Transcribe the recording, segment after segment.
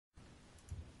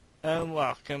And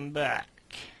welcome back.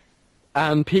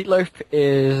 And Peatloaf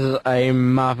is a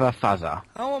mother fuzzer.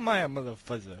 How am I a mother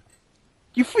fuzzer?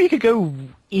 You thought you could go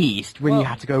east when Well- you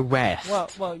had to go west.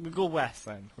 Well, we go west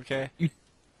then, okay?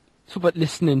 So about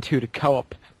listening to the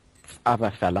co-op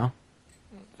other fella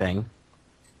thing.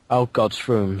 Oh, God's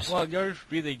shrooms. Well, you're a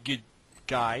really good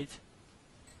guide.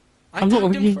 I I'm not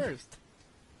took him really- first.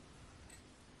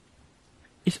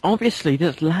 It's obviously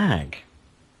just lag.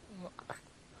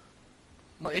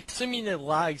 Well, it doesn't mean it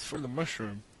lags for the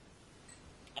mushroom.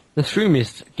 The shroom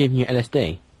is giving you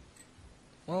LSD.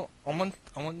 Well, I want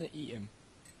to eat him.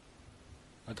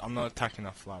 I'm not attacking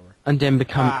that flower. And then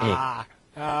become Ow!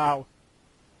 big.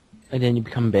 And then you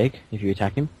become big if you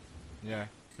attack him. Yeah.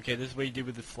 Okay, this is what you do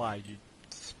with the fly. You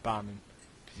spam him.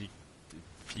 Because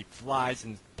if he flies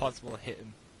and it's possible to hit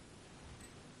him.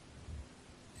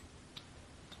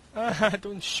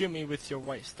 Don't shoot me with your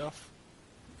white stuff.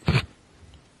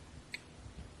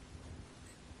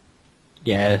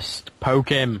 Yes, poke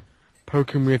him.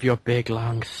 Poke him with your big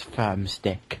long firm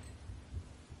stick.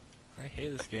 I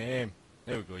hate this game.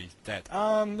 There we go, he's dead.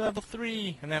 I'm level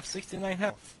 3 and I have 69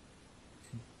 health.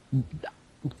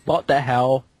 What the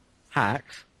hell?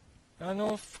 Hacks? I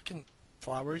know, fucking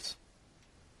flowers.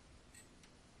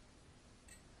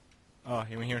 Oh,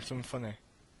 you wanna hear something funny?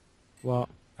 What?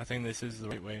 I think this is the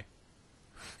right way.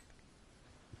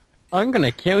 I'm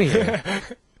gonna kill you.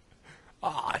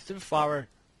 Ah, it's a flower.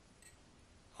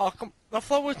 Oh, come, the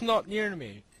flower's not near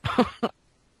me.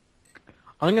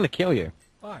 I'm gonna kill you.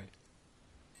 Why?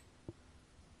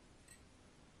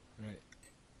 Right.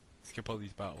 Skip all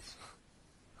these battles.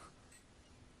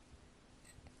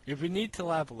 If we need to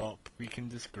level up, we can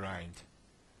just grind.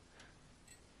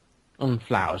 On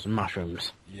flowers and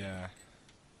mushrooms. Yeah.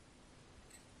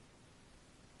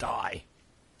 Die.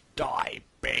 Die,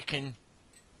 bacon.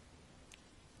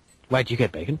 Where'd you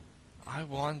get bacon? I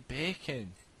want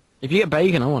bacon. If you get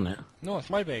bacon, I want it. No, it's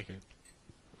my bacon.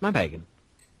 My bacon.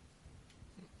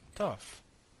 Tough.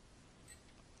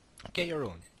 Get your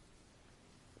own.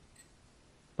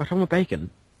 But I want bacon.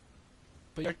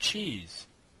 But your cheese.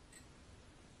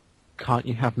 Can't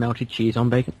you have melted cheese on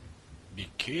bacon? You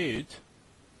could.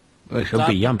 Well, it should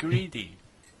That'd be yum. greedy.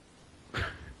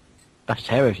 That's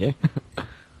fair of you.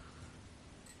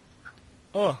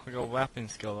 Oh, I got a weapon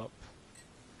skill up.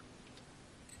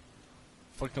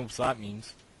 Fuck knows what that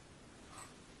means.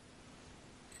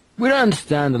 We don't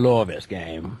understand the law of this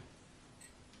game.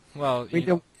 Well, We you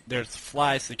know, don't. there's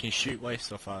flies that can shoot white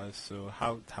stuff at us, so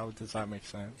how does that make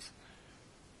sense?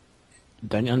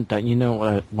 Don't you know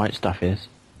what white stuff is?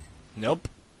 Nope.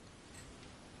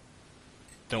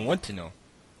 Don't want to know.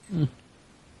 Hmm.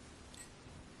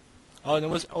 Oh, and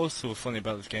what's also funny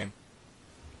about this game?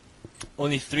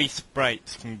 Only 3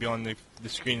 sprites can be on the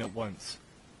screen at once.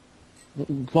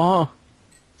 What?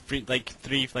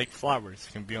 Three flowers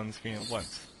can be on the screen at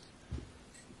once.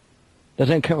 They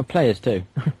don't come with players too.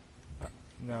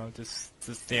 No,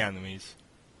 just the enemies.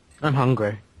 I'm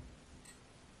hungry.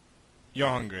 You're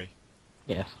hungry.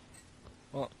 Yes.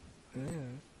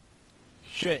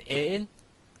 Shit, eating?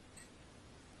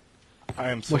 I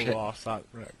am so What's it? lost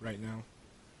right now.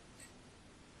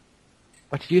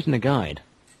 But you're using a guide.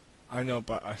 I know,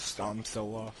 but I'm still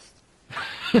lost.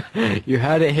 You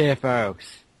heard it here, folks.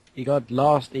 He got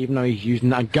lost even though he's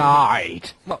using a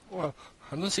guide. Well,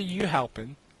 I don't see you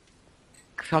helping.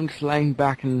 Cause I'm just laying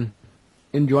back and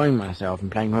enjoying myself and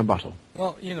playing my bottle.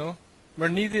 Well, you know, we're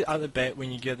neither at the bet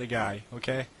when you get the guy,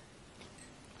 okay?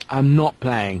 I'm not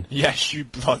playing. Yes, you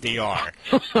bloody are.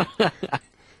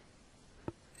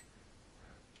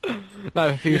 No, I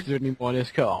refuse to do any more of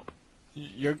this co-op.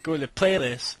 You're going to play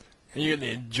this, and you're going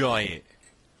to enjoy it.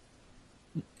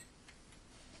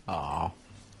 Aww.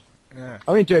 Yeah.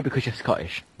 I only do it because you're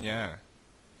Scottish. Yeah.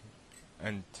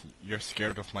 And you're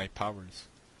scared of my powers.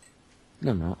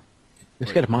 No, I'm not. You're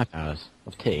scared of my powers.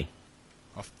 Of tea.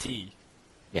 Of tea.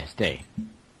 Yes, tea.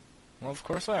 Well, of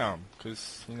course I am,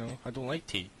 because, you know, I don't like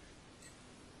tea.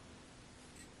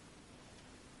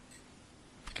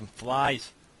 Fucking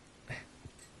flies.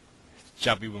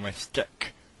 Jab you with my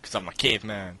stick, because I'm a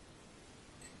caveman.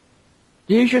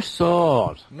 Use your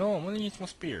sword. No, I'm going to use my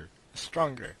spear. It's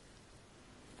stronger.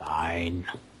 Fine.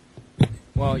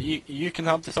 Well, you can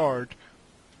have the sword.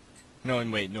 No,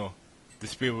 and wait, no. The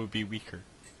spear will be weaker.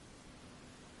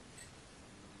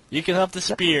 You can have the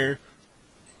spear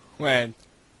when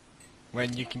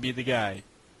you can be the guy.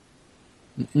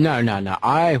 No.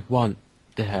 I want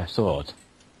the sword.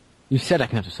 You said I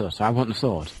can have the sword, so I want the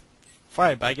sword.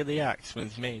 Fine, but I get the axe when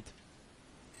it's made.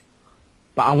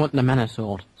 But I want the mana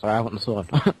sword, so I want the sword.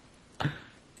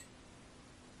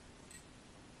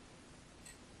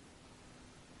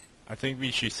 I think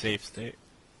we should save state.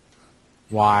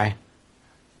 Why?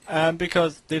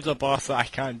 Because there's a boss that I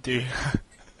can't do.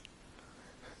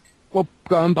 Well,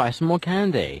 go and buy some more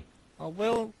candy. I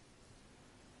will.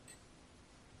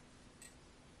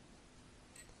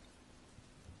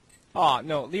 Ah,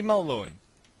 no, leave me alone.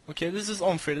 Okay, this is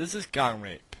unfair. This is gang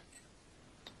rape.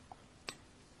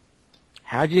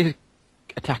 How do you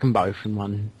attack them both in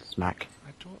one smack?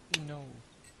 I don't know.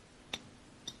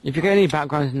 If you get any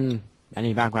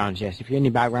backgrounds, yes. If you get any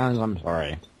backgrounds, I'm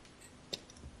sorry.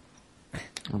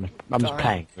 I'm just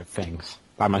playing with things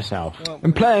by myself. Well,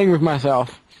 I'm playing with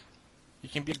myself. You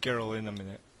can be a girl in a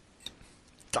minute.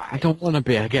 I don't want to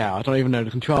be a girl. I don't even know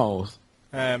the controls.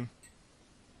 Um,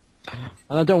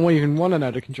 And I don't even want to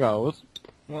know the controls.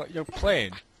 well, you're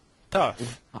playing.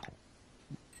 Tough.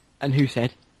 And who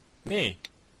said? Me.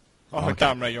 Oh, Okay.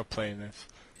 damn right you're playing this.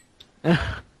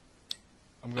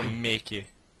 I'm gonna make you.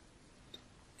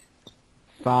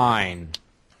 Fine.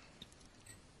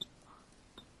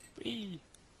 Whee.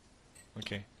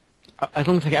 Okay, As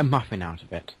long as I get a muffin out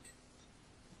of it.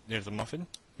 there's a muffin.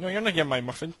 No, you're not getting my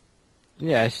muffin.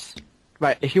 Yes.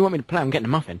 Right, if you want me to play, I'm getting a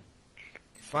muffin.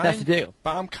 Fine. That's the deal.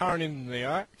 But I'm carrying the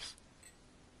axe.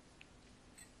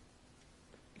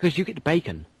 Because you get the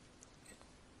bacon.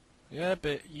 Yeah,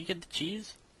 but you get the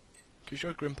cheese. Because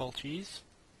you're Grimpaul cheese.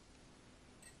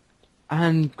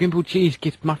 And Grimpaul cheese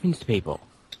gives muffins to people.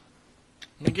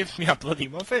 And it gives me a bloody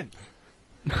muffin.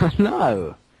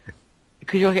 No.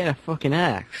 Because you're getting a fucking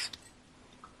axe.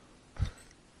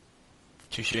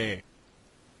 Touché.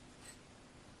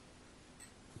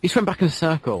 You just went back in a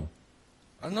circle.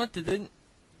 I not didn't.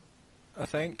 I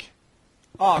think.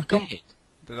 Oh, come. Did.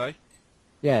 Did I?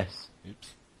 Yes.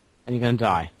 Oops. And you're gonna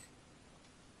die.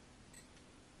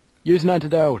 Use an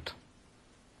antidote.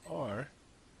 Or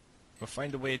we'll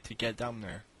find a way to get down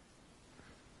there.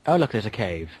 Oh look, there's a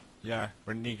cave. Yeah,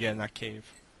 we're need to get in that cave.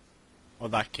 Or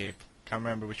that cave. Can't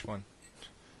remember which one.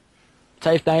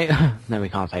 Save date? No, we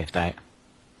can't save date.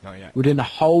 Not yet. We're doing a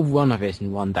whole run of it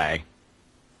in one day.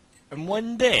 In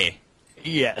one day?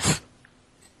 Yes.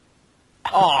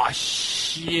 Oh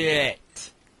shit!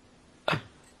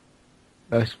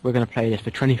 We're gonna play this for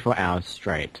 24 hours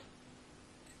straight.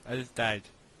 I just died.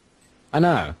 I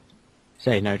know.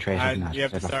 Say no trace of And that. you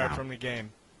have to start from the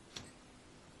game.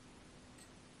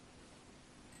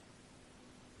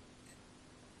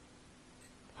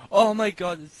 Oh my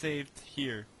god, it's saved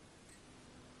here.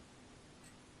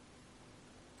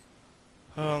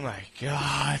 Oh my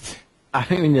god. I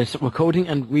think we need to stop recording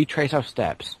and retrace our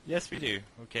steps. Yes, we do.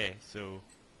 Okay, so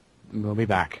We'll be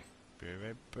back. be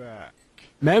right back.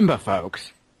 Remember,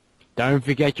 folks, don't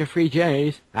forget your 3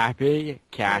 J's. Happy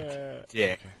Cat Yeah.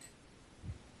 Dick.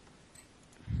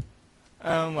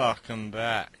 And welcome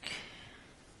back.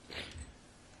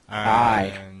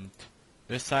 Aye. And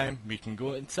this time we can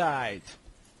go inside.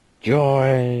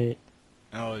 Joy.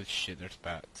 Oh shit, there's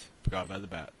bats. Forgot about the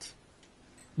bats.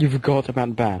 You forgot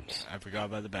about bats. I forgot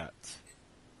about the bats.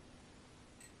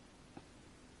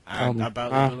 And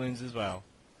about the balloons as well.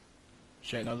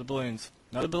 Shit, not the balloons.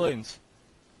 Not the balloons.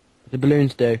 What do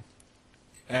balloons do?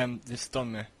 They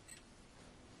stung me.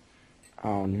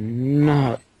 Oh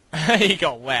no. He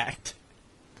got whacked.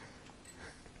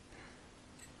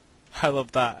 I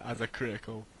love that as a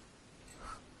critical.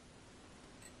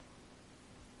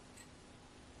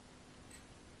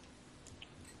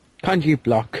 Can't you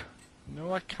block?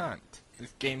 No, I can't.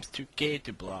 This game's too gay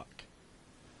to block.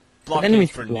 But Blocking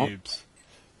enemies for block. noobs.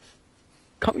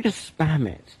 Can't we just spam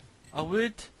it? I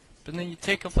would, but then you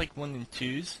take off like 1 and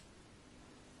 2s.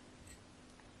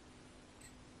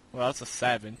 Well, that's a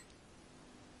 7.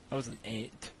 That was an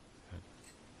 8.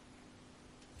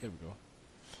 There we go.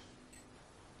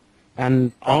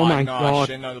 And oh my no, god.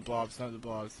 shit, not the blobs, not the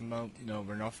blobs. No, no,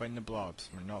 we're not fighting the blobs.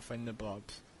 We're not fighting the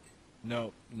blobs.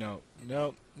 No, no,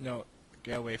 no, no.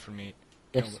 Get away from me.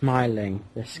 They're Get away. smiling.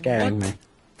 They're scaring What? me.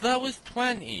 That was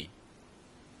 20.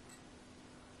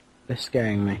 They're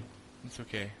scaring me. It's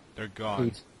okay. They're gone.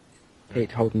 Pete.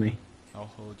 Pete, hold me. I'll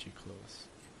hold you close.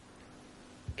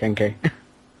 Kenke.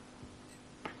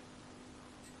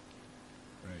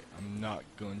 Right, I'm not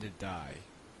going to die.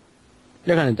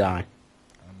 You're gonna die.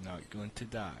 I'm not going to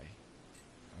die.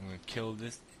 I'm going to kill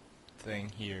this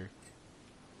thing here.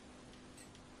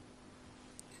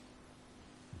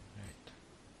 Right.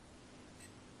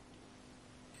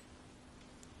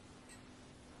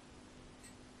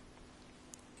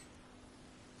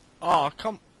 Oh,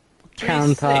 come.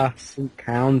 Counter. 3-6. You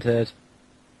countered.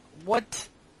 What?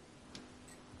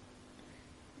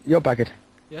 You're buggered.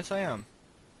 Yes, I am.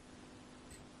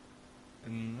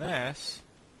 Unless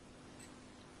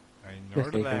I know Yes,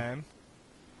 they do. them.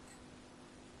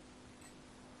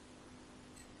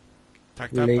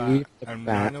 Take that Leave back the and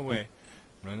bat. run away.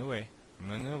 Run away.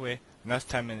 Run away. And that's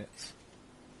 10 minutes.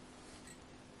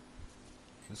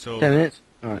 So, 10 minutes?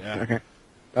 Alright, yeah. okay.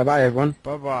 Bye-bye, everyone.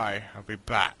 Bye-bye. I'll be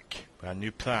back with a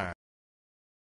new plan.